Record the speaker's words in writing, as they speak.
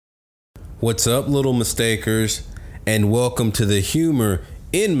What's up, little mistakers, and welcome to the Humor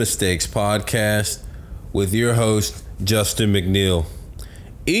in Mistakes podcast with your host, Justin McNeil.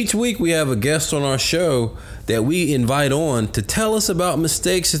 Each week we have a guest on our show that we invite on to tell us about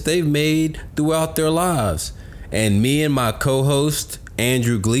mistakes that they've made throughout their lives. And me and my co-host,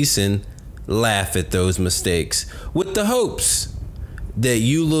 Andrew Gleason, laugh at those mistakes with the hopes that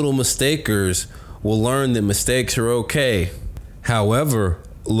you little mistakers will learn that mistakes are okay. However,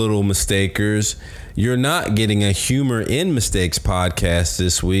 little mistakers, you're not getting a Humor in Mistakes podcast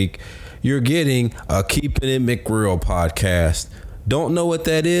this week. You're getting a Keeping It McReal podcast. Don't know what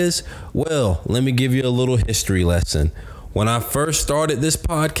that is? Well, let me give you a little history lesson. When I first started this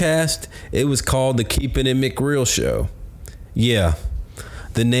podcast, it was called the Keeping It McReal Show. Yeah,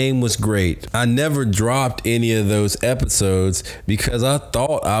 the name was great. I never dropped any of those episodes because I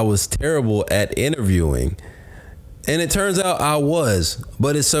thought I was terrible at interviewing. And it turns out I was,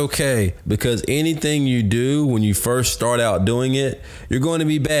 but it's okay because anything you do when you first start out doing it, you're going to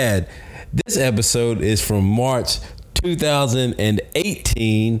be bad. This episode is from March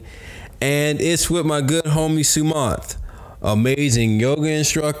 2018, and it's with my good homie Sumant, amazing yoga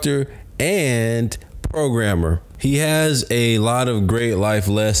instructor and programmer. He has a lot of great life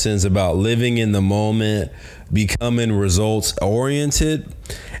lessons about living in the moment, becoming results oriented,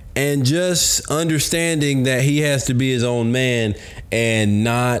 and just understanding that he has to be his own man and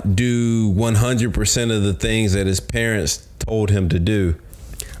not do 100% of the things that his parents told him to do.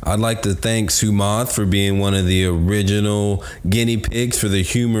 I'd like to thank Sumant for being one of the original guinea pigs for the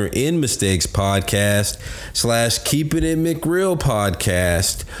Humor in Mistakes podcast / Keeping It McReal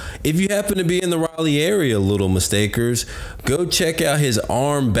podcast. If you happen to be in the Raleigh area, little mistakers, go check out his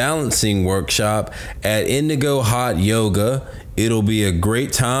arm balancing workshop at Indigo Hot Yoga. It'll be a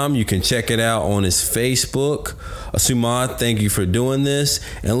great time. You can check it out on his Facebook. Sumant, thank you for doing this.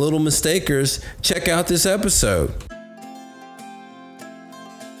 And little mistakers, check out this episode.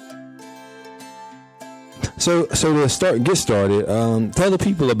 So to get started, tell the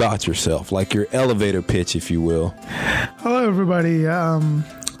people about yourself, like your elevator pitch, if you will. Hello, everybody. I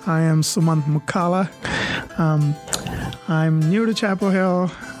am Sumant Mukala. I'm new to Chapel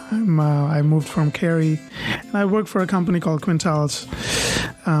Hill. I moved from Cary, and I work for a company called Quintals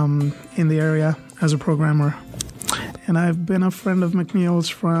in the area as a programmer. And I've been a friend of McNeil's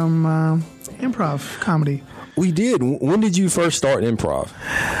from improv comedy. We did. When did you first start improv?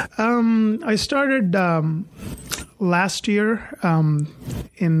 I started last year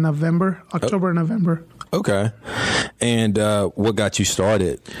in November, November. Okay. And what got you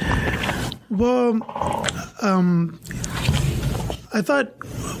started? Well, I thought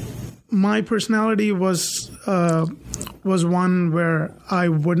my personality was one where I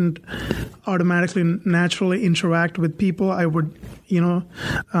wouldn't automatically naturally interact with people. I would,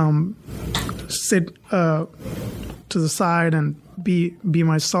 sit to the side and be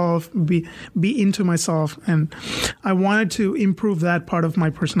myself, be into myself, and I wanted to improve that part of my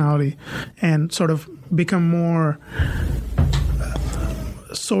personality and sort of become more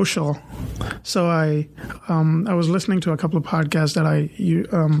social. So I was listening to a couple of podcasts that I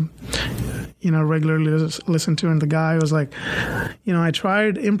regularly listen to, and the guy was like, I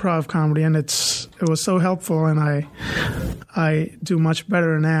tried improv comedy and it was so helpful, and I do much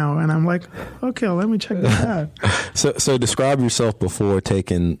better now. And I'm like, okay, let me check that out. So describe yourself before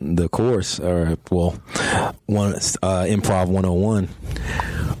taking the course, or Improv 101.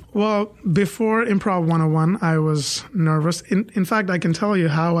 Well, before Improv 101, I was nervous. In fact, I can tell you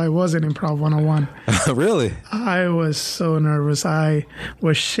how I was in Improv 101. Really? I was so nervous. I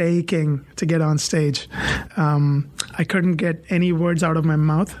was shaking to get on stage. I couldn't get any words out of my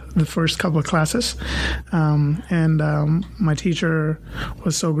mouth the first couple of classes. And my teacher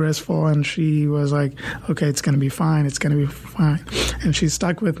was so graceful, and she was like, okay, it's going to be fine. It's going to be fine. And she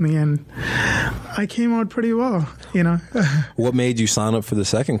stuck with me, and I came out pretty well, What made you sign up for the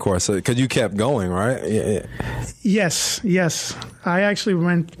second course? Because you kept going, right? Yeah. Yes. I actually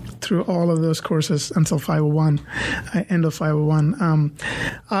went through all of those courses until 501, end of 501.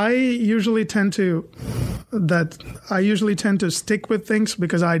 I usually tend to stick with things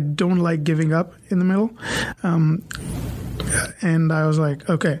because I don't like giving up in the middle. And I was like,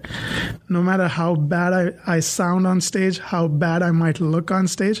 okay, no matter how bad I sound on stage, how bad I might look on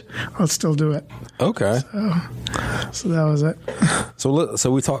stage, I'll still do it. Okay. So that was it.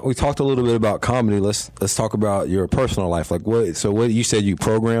 So we talked a little bit about comedy. Let's talk about your personal life. Like what you said you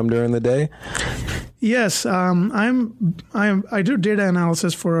program during the day? Yes, I do data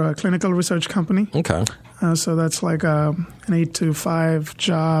analysis for a clinical research company. Okay. So that's like an 8 to 5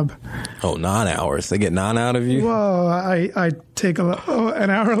 job. Oh, 9 hours. They get 9 out of you? Well, I take an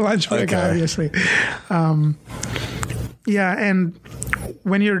hour lunch break, Okay. obviously. Yeah, and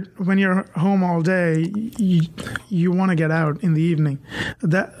when you're home all day, you want to get out in the evening.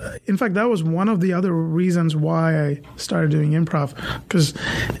 In fact, that was one of the other reasons why I started doing improv, because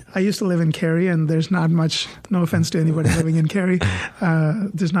I used to live in Cary, and there's not much. No offense to anybody living in Cary,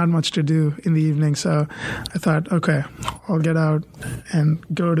 there's not much to do in the evening. So I thought, okay, I'll get out and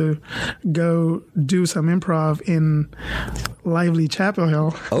go do some improv in lively Chapel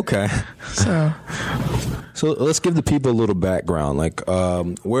Hill. Okay. So let's give the people a little background. Like,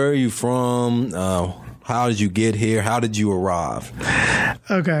 where are you from? How did you get here? How did you arrive?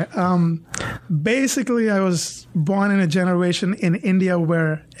 Okay. Basically, I was born in a generation in India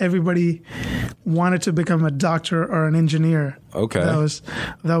where everybody wanted to become a doctor or an engineer. Okay.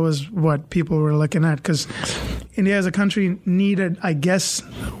 That was what people were looking at, because India as a country needed, I guess,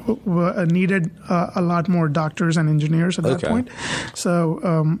 a lot more doctors and engineers at that point.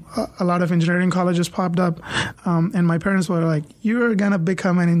 So a lot of engineering colleges popped up, and my parents were like, "You're gonna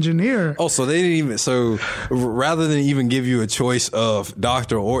become an engineer." Oh, so they didn't even. So rather than even give you a choice of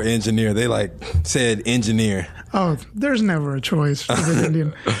doctor or engineer, they like said engineer. Oh, there's never a choice for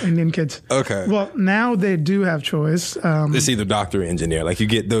the Indian kids. Okay. Well, now they do have choice. It's either doctor or engineer. Like you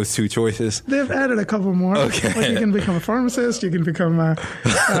get those two choices. They've added a couple more. Okay. Like you can become a pharmacist. You can become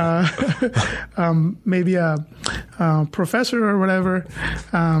maybe a professor or whatever.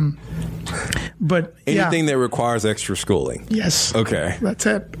 But anything that requires extra schooling. Yes. Okay. That's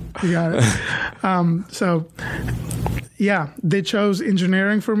it. You got it. So, yeah, they chose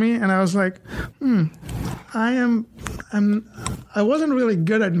engineering for me, and I was like, I wasn't really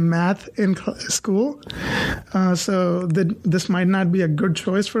good at math in school, so this might not be a good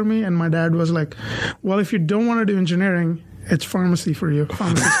choice for me. And my dad was like, well, if you don't want to do engineering, it's pharmacy for you.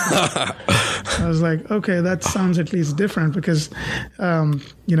 Pharmacy school. I was like, okay, that sounds at least different, because,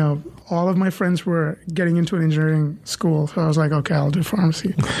 all of my friends were getting into an engineering school. So I was like, okay, I'll do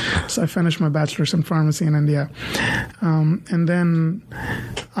pharmacy. So I finished my bachelor's in pharmacy in India. And then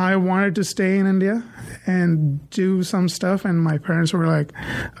I wanted to stay in India and do some stuff. And my parents were like,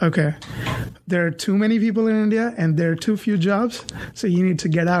 okay, there are too many people in India and there are too few jobs. So you need to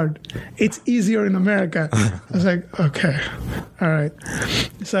get out. It's easier in America. I was like, okay, all right.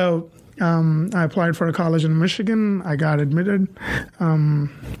 So I applied for a college in Michigan. I got admitted.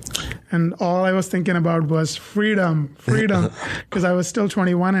 And all I was thinking about was freedom, because I was still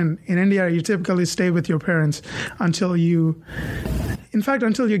 21. And in India, you typically stay with your parents until you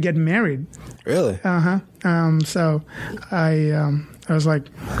get married. Really? So I was like,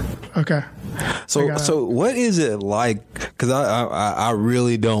 okay. So what is it like? Because I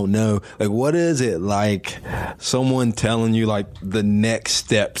really don't know. Like, what is it like? Someone telling you like the next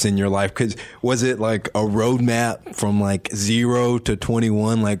steps in your life? Because was it like a roadmap from like 0 to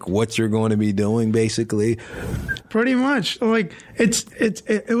 21? Like what you're going to be doing, basically? Pretty much. Like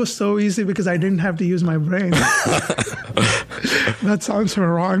it was so easy because I didn't have to use my brain. That sounds so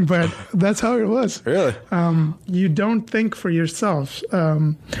wrong, but that's how it was. Really? You don't think for yourself,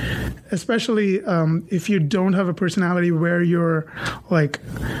 especially if you don't have a personality where you're like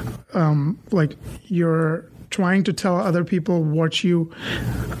you're trying to tell other people what you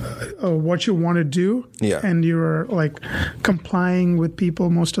want to do, and you're like complying with people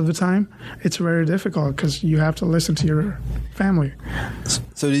most of the time. It's very difficult because you have to listen to your family.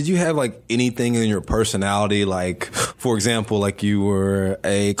 So did you have like anything in your personality, like for example, like you were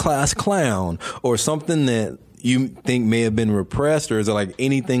a class clown or something that you think may have been repressed, or is it like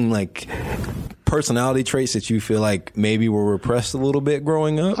anything like personality traits that you feel like maybe were repressed a little bit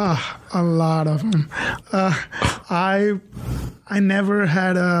growing up? A lot of them. I never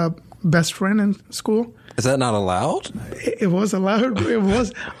had a best friend in school. Is that not allowed? It was allowed. It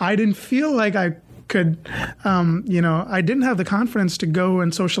was. I didn't feel like I could, I didn't have the confidence to go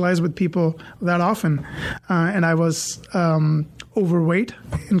and socialize with people that often. And I was overweight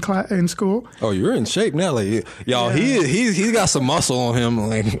in school. Oh, you're in shape now, like y'all. Yeah. He's got some muscle on him,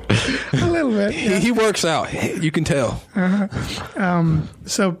 like a little bit. Yeah. He works out. You can tell.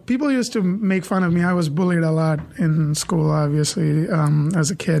 So people used to make fun of me. I was bullied a lot in school, obviously,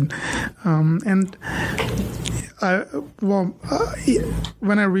 as a kid, and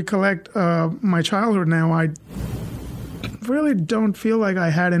when I recollect my childhood now, I really don't feel like I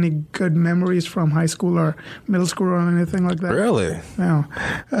had any good memories from high school or middle school or anything like that. Really? No.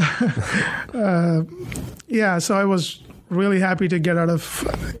 So I was really happy to get out of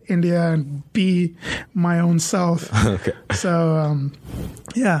India and be my own self. Okay. So,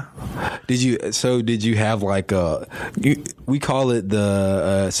 Did you have like we call it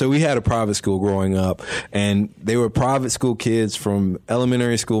so we had a private school growing up, and they were private school kids from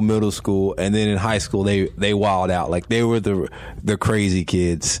elementary school, middle school, and then in high school they wild out. Like they were the crazy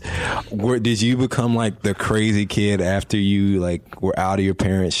kids. Did you become like the crazy kid after you like were out of your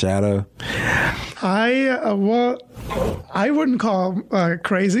parents' shadow? I wouldn't call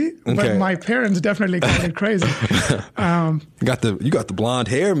crazy, but my parents definitely called it crazy. You got the blonde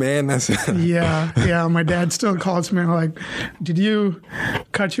hair, man. That's yeah. My dad still calls me like, "Did you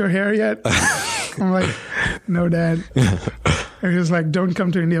cut your hair yet?" I'm like, "No, Dad." And he was like, "Don't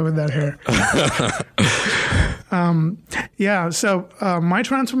come to India with that hair." So my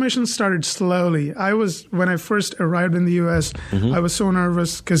transformation started slowly. When I first arrived in the U.S., I was so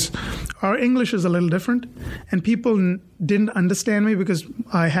nervous because our English is a little different, and people didn't understand me because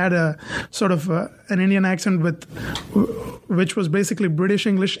I had a sort of an Indian accent which was basically British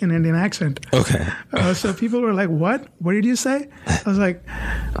English in Indian accent. Okay. So people were like, "What? What did you say?" I was like,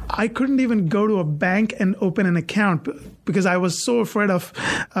 I couldn't even go to a bank and open an account because I was so afraid of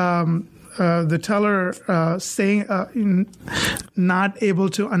the teller saying not able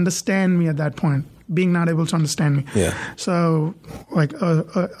to understand me at that point, being not able to understand me. Yeah. So I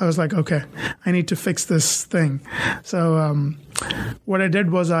was like, okay, I need to fix this thing. So what I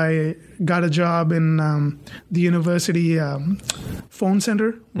did was I got a job in the university phone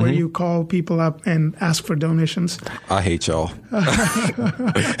center where you call people up and ask for donations. I hate y'all.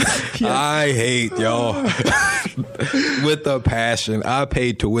 I hate y'all with a passion. I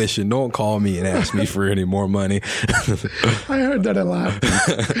paid tuition. Don't call me and ask me for any more money. I heard that a lot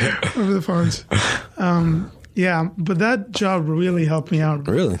over the phones. But that job really helped me out.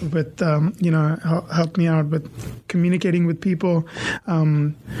 Really? With, helped me out with communicating with people,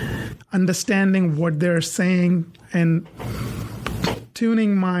 understanding what they're saying, and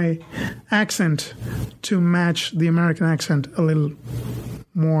tuning my accent to match the American accent a little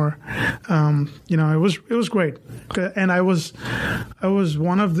more. It was great. And I was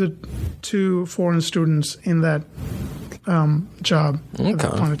one of the 2 foreign students in that job at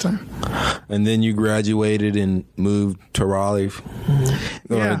that point in time. And then you graduated and moved to Raleigh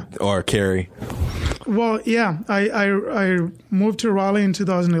or Cary. Well, yeah, I moved to Raleigh in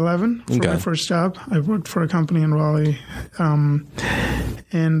 2011 for my first job. I worked for a company in Raleigh, and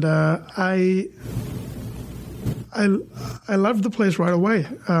I loved the place right away.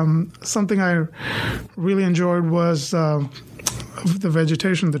 Something I really enjoyed was the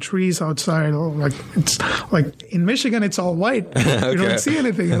vegetation, the trees outside. It's like in Michigan, it's all white. You don't see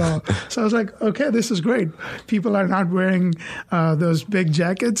anything at all. So I was like, okay, this is great. People are not wearing those big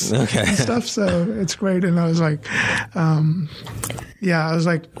jackets and stuff, so it's great. And I was like, I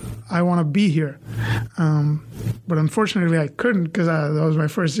want to be here. But unfortunately, I couldn't because that was my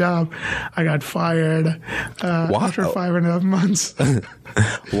first job. I got fired after 5.5 months.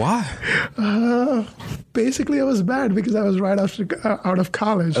 Why? Basically, it was bad because I was right out of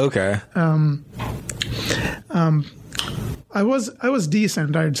college. Okay. I was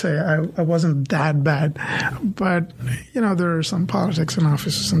decent, I'd say. I wasn't that bad, but there are some politics in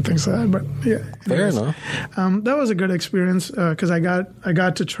offices and things like that. But yeah, fair enough. That was a good experience because I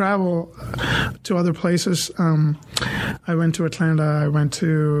got to travel to other places. I went to Atlanta. I went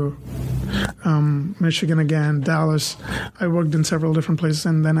to Michigan again, Dallas. I worked in several different places,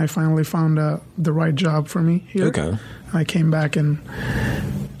 and then I finally found the right job for me here. Okay. I came back in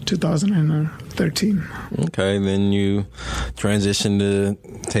 2013. Okay, then you transitioned to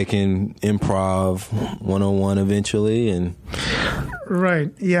taking Improv 101 eventually, and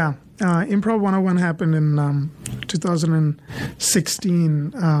right, yeah. Improv 101 happened in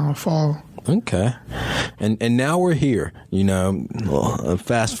 2016 fall. Okay. And now we're here,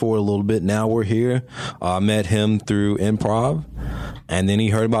 fast forward a little bit. Now we're here. I met him through Improv, and then he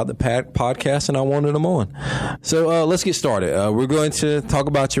heard about the podcast, and I wanted him on. So let's get started. We're going to talk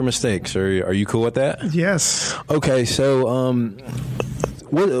about your mistakes. Are you cool with that? Yes. Okay. So,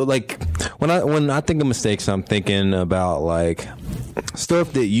 when I think of mistakes, I'm thinking about like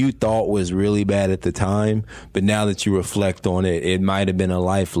stuff that you thought was really bad at the time, but now that you reflect on it, it might have been a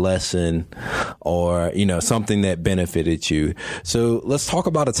life lesson or, something that benefited you. So let's talk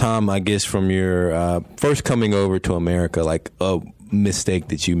about a time, I guess, from your first coming over to America, like a mistake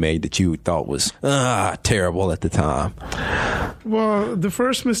that you made that you thought was terrible at the time. Well, the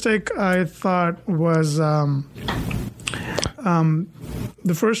first mistake I thought was the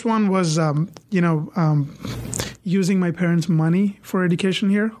first one was, using my parents' money for education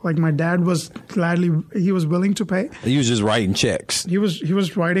here. Like my dad was he was willing to pay. He was just writing checks. He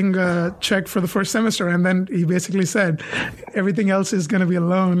was writing a check for the first semester, and then he basically said, everything else is going to be a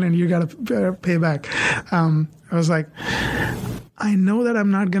loan, and you got to pay back. I was like, I know that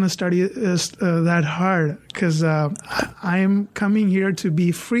I'm not going to study that hard because I am coming here to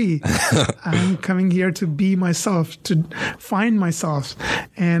be free. I'm coming here to be myself, to find myself.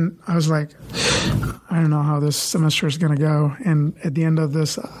 And I was like, I don't know how this semester is going to go. And at the end of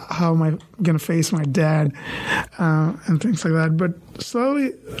this, how am I going to face my dad and things like that. But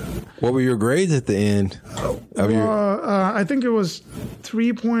slowly. What were your grades at the end? I think it was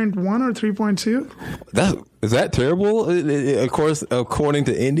 3.1 or 3.2. Is that terrible? Of course, according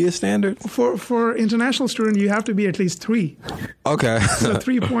to India standards? For international student, you have to be at least 3. Okay. So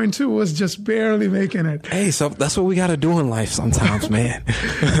 3.2 was just barely making it. Hey, so that's what we got to do in life sometimes, man.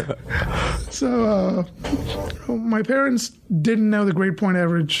 So my parents didn't know the grade point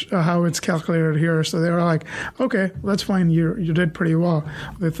average, how it's calculated here. So they were like, okay, that's fine. You did pretty well,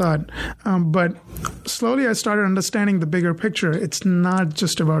 they thought. But slowly I started understanding the bigger picture. It's not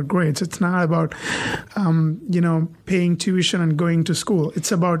just about grades. It's not about, paying tuition and going to school. It's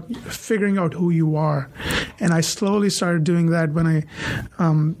about figuring out who you are. And I slowly started doing that when I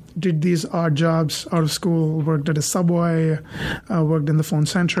did these odd jobs out of school, worked at a Subway, worked in the phone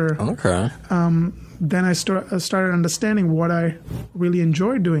center. Okay. Then I started understanding what I really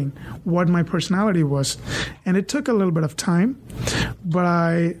enjoyed doing, what my personality was. And it took a little bit of time, but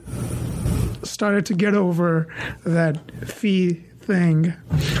I started to get over that fee thing.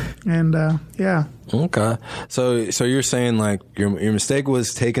 And yeah. Okay. So you're saying like your mistake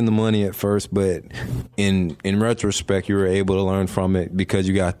was taking the money at first, but in retrospect you were able to learn from it because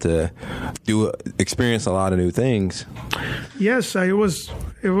you got to experience a lot of new things. Yes, it was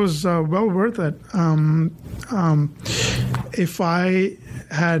well worth it. If I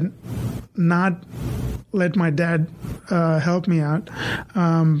had not let my dad help me out,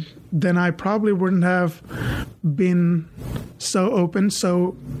 then I probably wouldn't have been so open,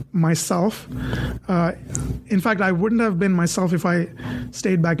 so myself. In fact, I wouldn't have been myself if I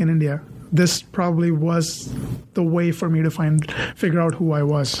stayed back in India. This probably was the way for me to figure out who I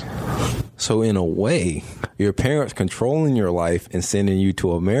was. So in a way, your parents controlling your life and sending you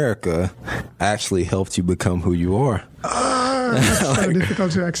to America actually helped you become who you are. That's so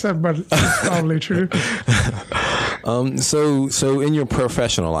difficult to accept, but it's probably true. So in your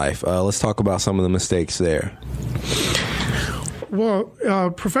professional life, let's talk about some of the mistakes there. Well,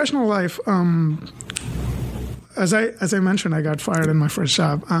 professional life, as I mentioned, I got fired in my first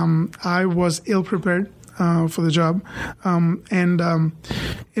job. I was ill prepared for the job, and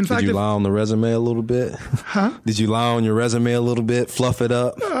in fact, did you lie on the resume a little bit? Huh? Did you lie on your resume a little bit? Fluff it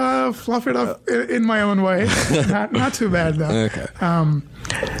up? Fluff it up in my own way. Not too bad though. Okay.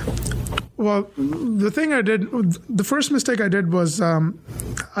 Well, the first mistake I did was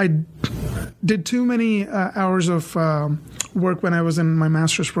I did too many hours of work when I was in my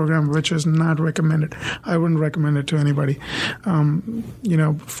master's program, which is not recommended. I wouldn't recommend it to anybody.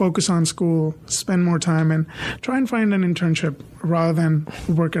 Focus on school, spend more time, and try and find an internship rather than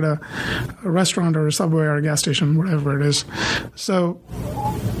work at a restaurant or a Subway or a gas station, whatever it is. So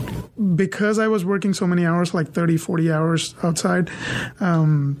because I was working so many hours, like 30, 40 hours outside,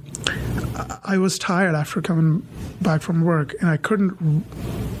 I was tired after coming back from work, and I couldn't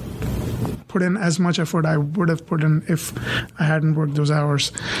put in as much effort I would have put in if I hadn't worked those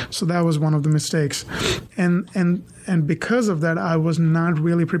hours. So that was one of the mistakes. And because of that, I was not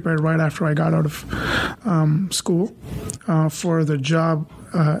really prepared right after I got out of school for the job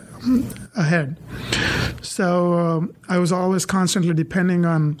ahead. So I was always constantly depending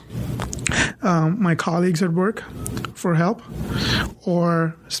on my colleagues at work for help,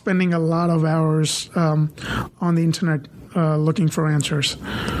 or spending a lot of hours on the internet looking for answers,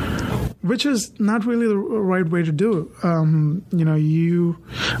 which is not really the right way to do.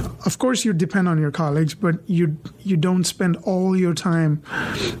 Of course, you depend on your colleagues, but you don't spend all your time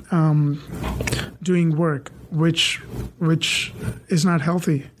doing work, which is not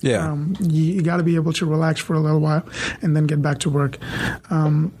healthy. Yeah. You got to be able to relax for a little while and then get back to work.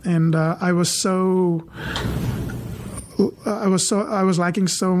 I was lacking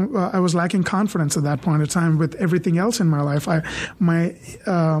confidence at that point in time with everything else in my life. My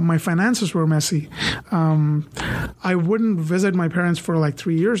finances were messy. I wouldn't visit my parents for like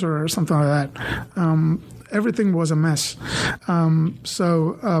 3 years or something like that. Everything was a mess.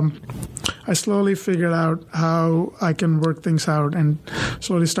 So I I slowly figured out how I can work things out and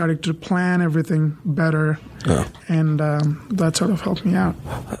slowly started to plan everything better. Yeah. And that sort of helped me out.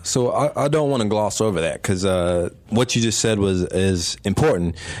 So I don't want to gloss over that because what you just said is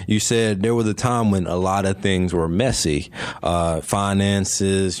important. You said there was a time when a lot of things were messy,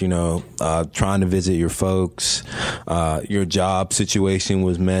 finances, trying to visit your folks, your job situation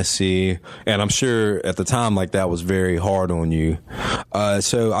was messy, and I'm sure at the time like that was very hard on you.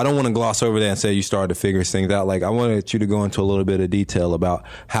 So I don't want to gloss over that and say you started to figure things out. Like I wanted you to go into a little bit of detail about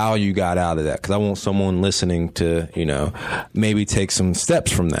how you got out of that because I want someone listening to maybe take some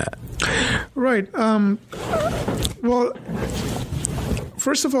steps from that. Right. Well,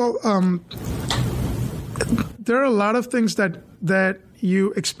 first of all, there are a lot of things that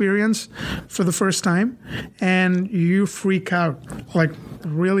you experience for the first time and you freak out, like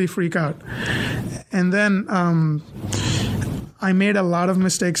really freak out. And then I made a lot of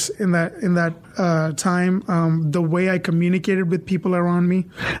mistakes in that time. The way I communicated with people around me,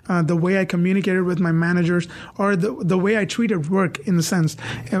 the way I communicated with my managers, or the way I treated work. In the sense,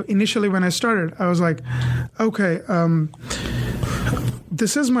 initially when I started, I was like, okay,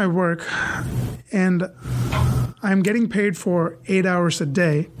 this is my work, and I'm getting paid for 8 hours a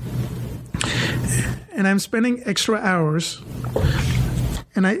day, and I'm spending extra hours,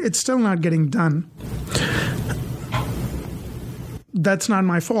 and it's still not getting done. That's not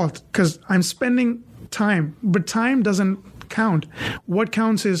my fault because I'm spending time, but time doesn't count. What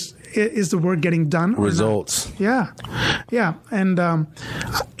counts is the work getting done? Results. Yeah. And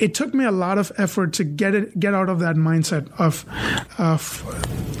it took me a lot of effort to get out of that mindset of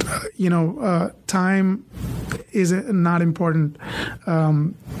time is not important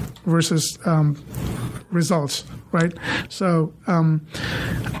versus results, right? So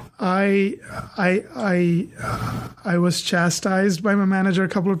I was chastised by my manager a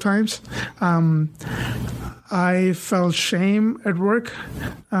couple of times. I felt shame at work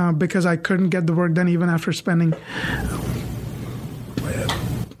because I couldn't get the work done even after spending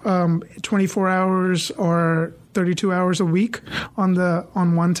 24 hours or 32 hours a week on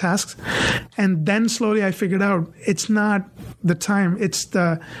one task. And then slowly I figured out it's not the time, it's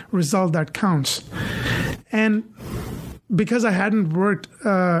the result that counts. And because I hadn't worked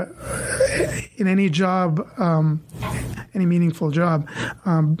in any job, any meaningful job,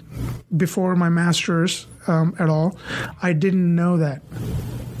 before my master's at all, I didn't know that.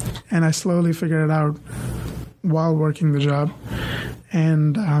 And I slowly figured it out while working the job.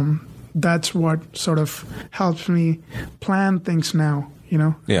 And that's what sort of helps me plan things now,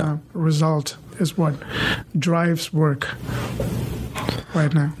 Yeah. Result is what drives work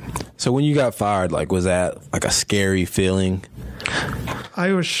right now. So when you got fired, like, was that like a scary feeling?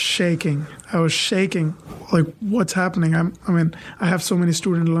 I was shaking. Like, what's happening? I have so many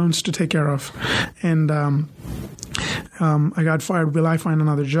student loans to take care of, and I got fired. Will I find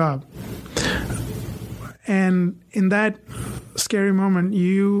another job? And in that scary moment,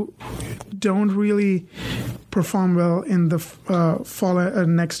 you don't really perform well in the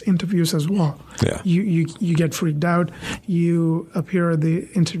next interviews as well. Yeah. You get freaked out. You appear at the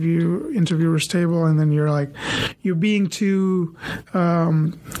interviewer's table, and then you're being too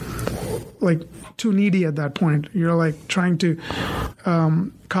too needy at that point. You're like trying to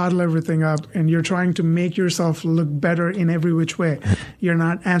coddle everything up, and you're trying to make yourself look better in every which way. You're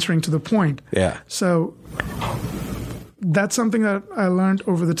not answering to the point. Yeah. So that's something that I learned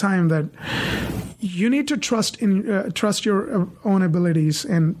over the time, that you need to trust your own abilities,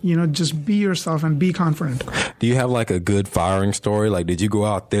 and just be yourself and be confident. Do you have like a good firing story? Like, did you go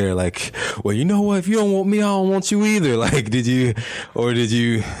out there like, well, you know what? If you don't want me, I don't want you either. Like, did you?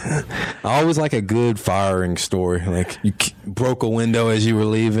 I always like a good firing story. Like, you broke a window as you were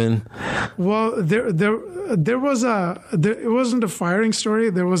leaving. Well, there was it wasn't a firing story.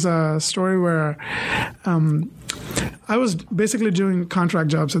 There was a story where I was basically doing contract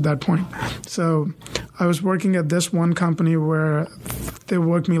jobs at that point. So I was working at this one company where they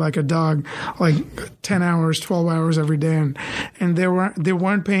worked me like a dog, like 10 hours, 12 hours every day. And they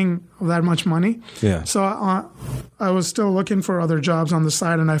weren't paying that much money. Yeah. So I was still looking for other jobs on the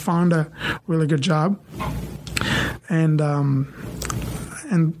side, and I found a really good job. And the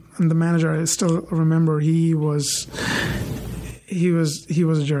manager, I still remember, he was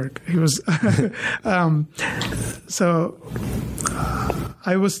a jerk. He was so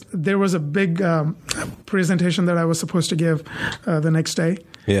there was a big presentation that I was supposed to give the next day.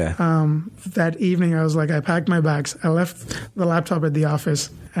 Yeah. That evening, I packed my bags. I left the laptop at the office,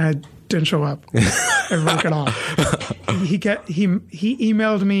 and I didn't show up. at work at all. He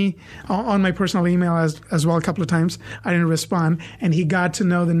emailed me on my personal email as well a couple of times. I didn't respond, and he got to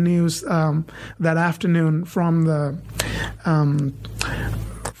know the news that afternoon from the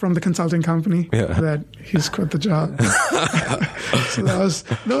consulting company that he's quit the job. So that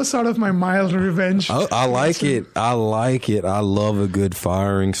was sort of my mild revenge. I like it. I love a good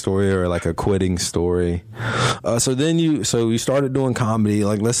firing story or like a quitting story. So you started doing comedy.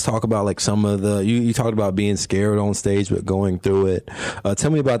 Like, let's talk about like some of the, you talked about being scared on stage, but going through it.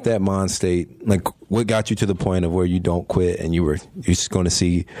 Tell me about that mind state. Like, what got you to the point of where you don't quit and you're just going to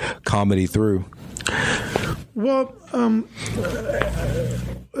see comedy through? Well,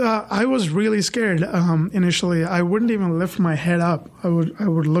 I was really scared initially. I wouldn't even lift my head up. I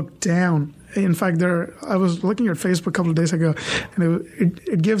would look down. In fact, I was looking at Facebook a couple of days ago, and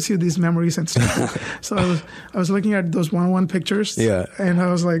it gives you these memories and stuff. So I was looking at those one-on-one pictures, and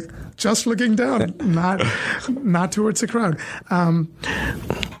I was like, just looking down, not towards the crowd.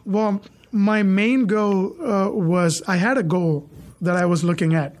 Well, my main goal was, I had a goal that I was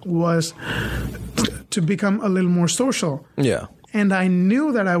looking at, was to become a little more social. Yeah. And I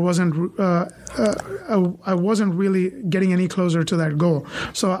knew that I wasn't really getting any closer to that goal.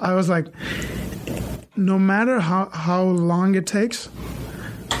 So I was like, no matter how long it takes,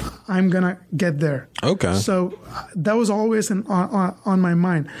 I'm gonna get there. Okay. So that was always on my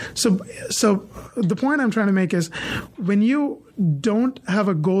mind. So the point I'm trying to make is, when you don't have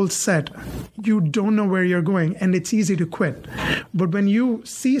a goal set, you don't know where you're going, and it's easy to quit. But when you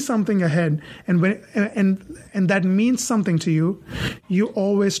see something ahead, and that means something to you, you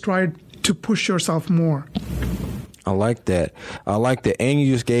always try to push yourself more. I like that. And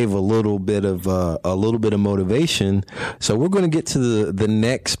you just gave a little bit of motivation. So we're going to get to the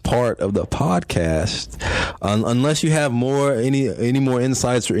next part of the podcast. Unless you have any more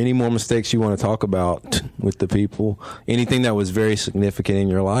insights or any more mistakes you want to talk about with the people, anything that was very significant in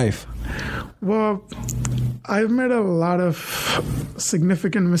your life. Well, I've made a lot of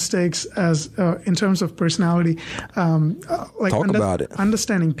significant mistakes in terms of personality. Like, talk about it.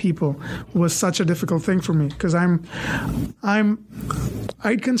 Understanding people was such a difficult thing for me, because I'd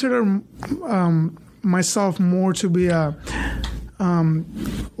consider myself more to be a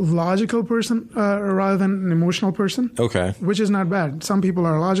logical person rather than an emotional person. Okay. Which is not bad. Some people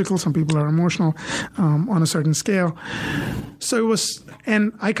are logical, some people are emotional on a certain scale. So it was,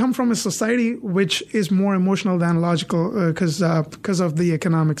 and I come from a society which is more emotional than logical because of the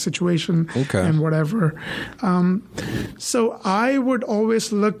economic situation and whatever. So I would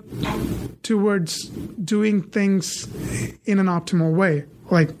always look towards doing things in an optimal way,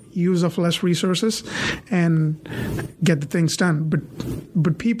 like use of less resources and get the things done.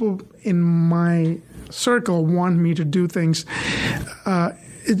 But people in my circle want me to do things,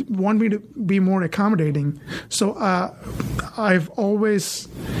 want me to be more accommodating. So I've always,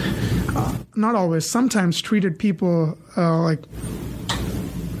 not always, sometimes treated people like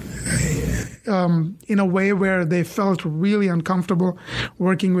in a way where they felt really uncomfortable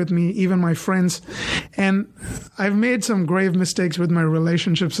working with me, even my friends. And I've made some grave mistakes with my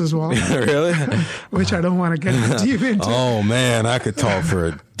relationships as well. Really? Which I don't want to get deep into. Oh, man, I could talk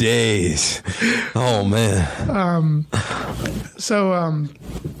for days. Oh, man. So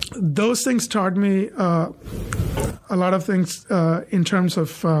those things taught me a lot of things in terms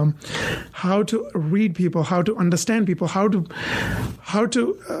of how to read people, how to understand people, how to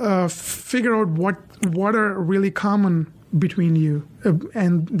figure out what are really common between you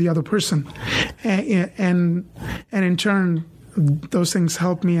and the other person, and in turn, those things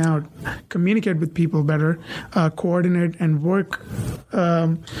help me out, communicate with people better, coordinate and work,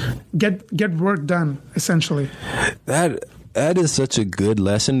 get work done, essentially. That is such a good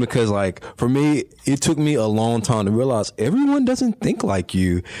lesson, because, like, for me, it took me a long time to realize everyone doesn't think like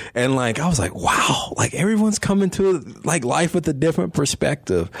you. And, like, I was like, wow, like, everyone's coming to, like, life with a different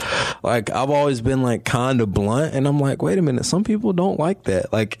perspective. Like, I've always been, like, kind of blunt, and I'm like, wait a minute, some people don't like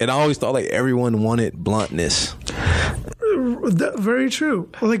that. Like, and I always thought, like, everyone wanted bluntness. Very true.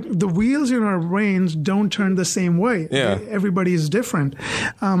 Like, the wheels in our brains don't turn the same way. Yeah. Everybody is different.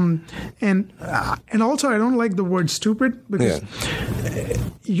 And also, I don't like the word stupid, because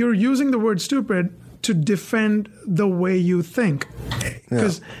you're using the word stupid to defend the way you think,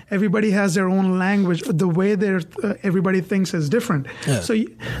 because everybody has their own language. The way everybody thinks is different. Yeah. So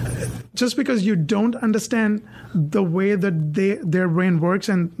just because you don't understand the way that their brain works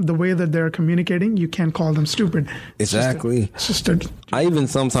and the way that they're communicating, you can't call them stupid. Exactly. I even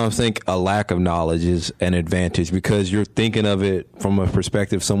sometimes think a lack of knowledge is an advantage, because you're thinking of it from a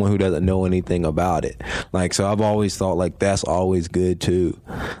perspective of someone who doesn't know anything about it. Like, so I've always thought, like, that's always good too,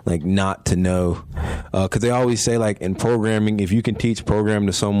 like, not to know. Because they always say, like, in programming, if you can teach program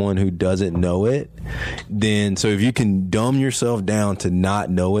to someone who doesn't know it, then so if you can dumb yourself down to not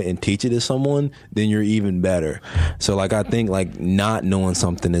know it and teach it to someone, then you're even better. So, like, I think, like, not knowing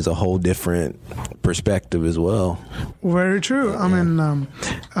something is a whole different perspective as well. Very true. I mean,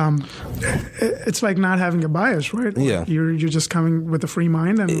 it's like not having a bias, right? Yeah. You're just coming with a free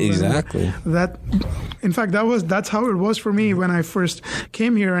mind, and Exactly. In fact, that's how it was for me when I first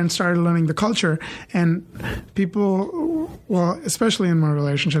came here and started learning the culture. And people, well, especially in my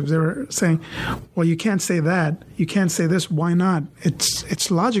relationships, they were saying, "Well, you can't say that. You can't say this. Why not? It's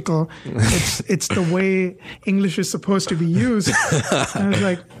logical. It's the way English is supposed to be used." And I was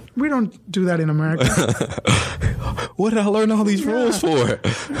like, we don't do that in America. What did I learn all these rules for?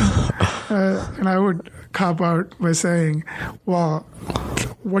 And I would cop out by saying, well,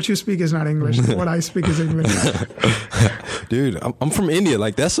 what you speak is not English. What I speak is English. Dude, I'm from India.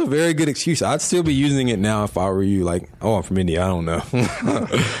 Like, that's a very good excuse. I'd still be using it now if I were you. Like, oh, I'm from India. I don't know.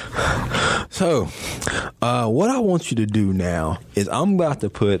 So, what I want you to do now is I'm about to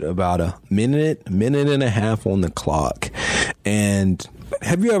put about a minute and a half on the clock. And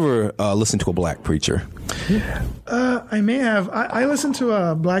have you ever listened to a black preacher? I may have. I listened to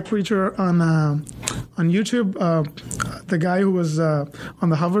a black preacher on YouTube. The guy who was on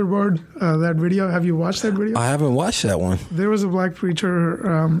the hoverboard, that video. Have you watched that video? I haven't watched that one. There was a black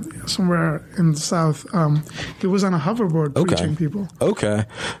preacher somewhere in the South. He was on a hoverboard preaching people. Okay.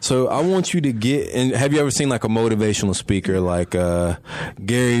 So I want you to get, and have you ever seen like a motivational speaker like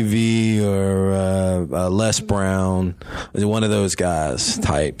Gary Vee or Les Brown? One of those guys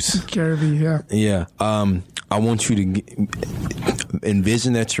types. Gary Vee, yeah. Yeah. I want you to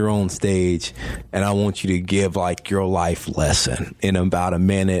envision that you're on stage, and I want you to give like your life lesson in about a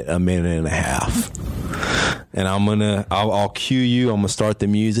minute and a half. And I'll cue you. I'm gonna start the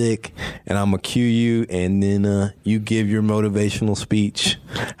music, and I'm gonna cue you, and then you give your motivational speech,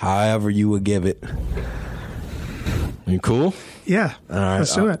 however you would give it. You cool? Yeah. All right.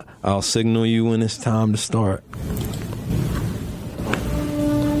 Let's do it. I'll signal you when it's time to start.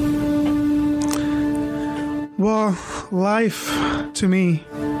 Well, life to me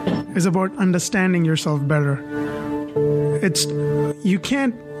is about understanding yourself better. You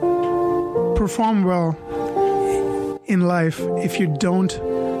can't perform well in life if you don't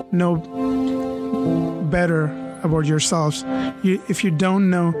know better about yourselves. If you don't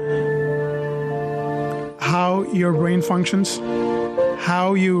know how your brain functions,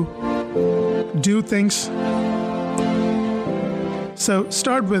 how you do things. So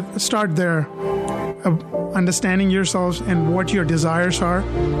start there. Understanding yourselves and what your desires are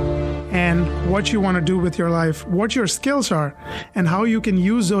and what you want to do with your life, what your skills are, and how you can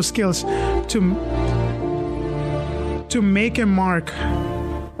use those skills to make a mark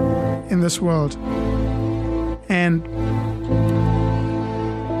in this world. And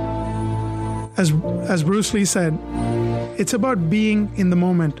as Bruce Lee said, it's about being in the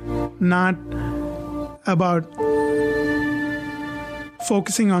moment, not about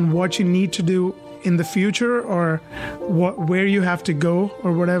focusing on what you need to do in the future or where you have to go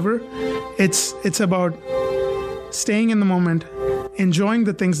or whatever. It's about staying in the moment, enjoying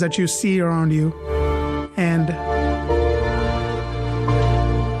the things that you see around you, and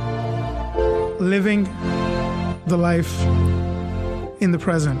living the life in the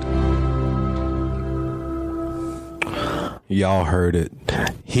present. Y'all heard it.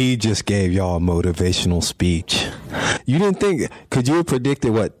 He just gave y'all a motivational speech. You didn't think, could you have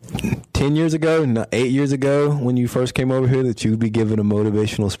predicted, 10 years ago, 8 years ago, when you first came over here, that you'd be giving a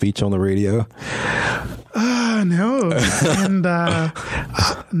motivational speech on the radio? No. And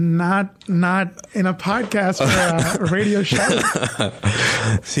not in a podcast or a radio show.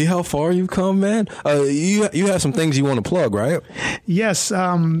 See how far you've come, man? You have some things you want to plug, right? Yes.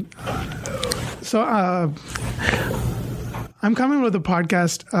 I'm coming with a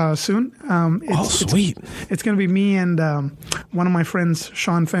podcast soon. Sweet. It's going to be me and one of my friends,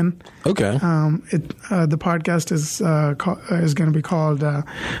 Sean Finn. Okay. The podcast is going to be called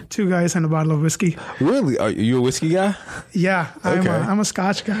Two Guys and a Bottle of Whiskey. Really? Are you a whiskey guy? Yeah. Okay. I'm a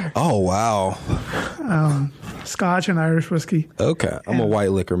Scotch guy. Oh, wow. Scotch and Irish whiskey. Okay. I'm a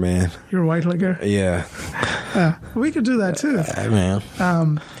white liquor man. You're a white liquor? Yeah. We could do that too. Man.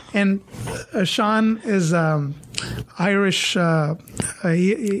 And Sean is Irish. He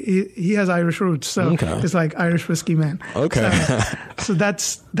has Irish roots, so it's like Irish whiskey man. Okay. So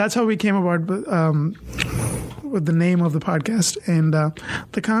that's how we came about with the name of the podcast and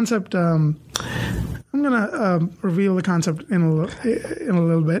the concept. I'm gonna reveal the concept in a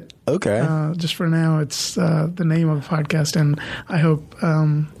little bit. Okay. Just for now, it's the name of the podcast, and I hope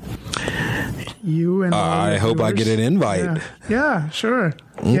you and all I your hope I viewers. get an invite. Yeah, sure.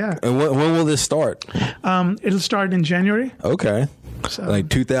 Yeah. And when will this start? It'll start in January. Okay. So Like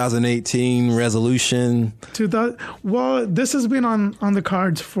 2018 resolution. 2000, well, this has been on the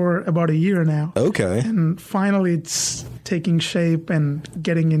cards for about a year now. Okay. And finally it's taking shape and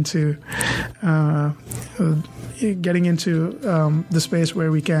getting into the space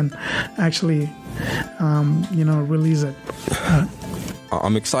where we can actually release it.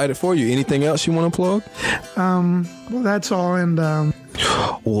 I'm excited for you. Anything else you want to plug? Well, that's all. And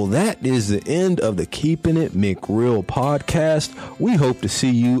Well, that is the end of the Keeping It McReal podcast. We hope to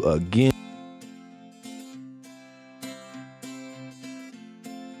see you again.